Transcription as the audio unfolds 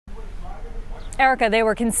Erica, they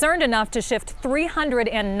were concerned enough to shift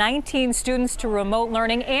 319 students to remote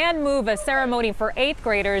learning and move a ceremony for 8th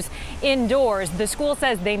graders indoors. The school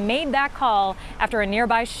says they made that call after a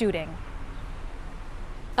nearby shooting.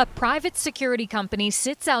 A private security company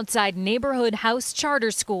sits outside Neighborhood House Charter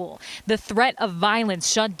School. The threat of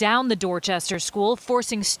violence shut down the Dorchester school,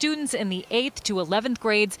 forcing students in the 8th to 11th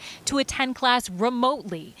grades to attend class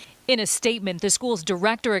remotely. In a statement, the school's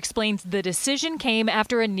director explains the decision came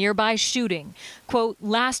after a nearby shooting. Quote,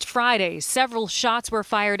 last Friday, several shots were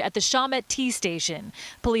fired at the Chalmette T station.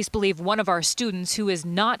 Police believe one of our students, who is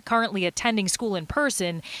not currently attending school in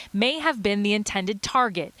person, may have been the intended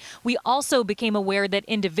target. We also became aware that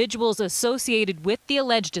individuals associated with the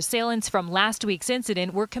alleged assailants from last week's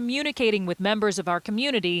incident were communicating with members of our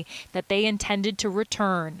community that they intended to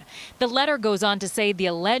return. The letter goes on to say the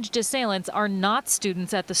alleged assailants are not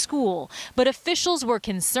students at the school, but officials were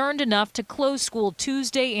concerned enough to close school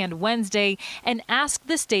Tuesday and Wednesday and ask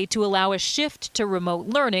the state to allow a shift to remote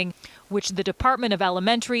learning, which the Department of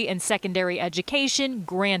Elementary and Secondary Education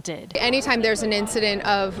granted. Anytime there's an incident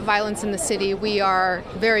of violence in the city, we are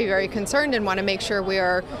very, very concerned and want to make sure we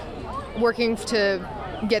are working to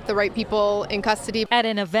get the right people in custody. At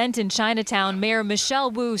an event in Chinatown, Mayor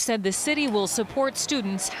Michelle Wu said the city will support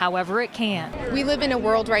students however it can. We live in a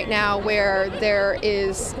world right now where there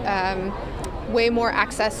is way more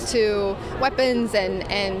access to weapons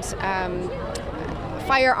and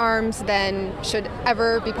firearms than should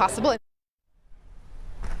ever be possible.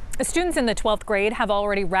 Students in the 12th grade have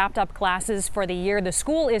already wrapped up classes for the year. The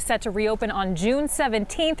school is set to reopen on June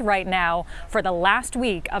 17th right now for the last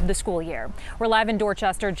week of the school year. We're live in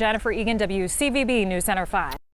Dorchester. Jennifer Egan, WCVB News Center 5.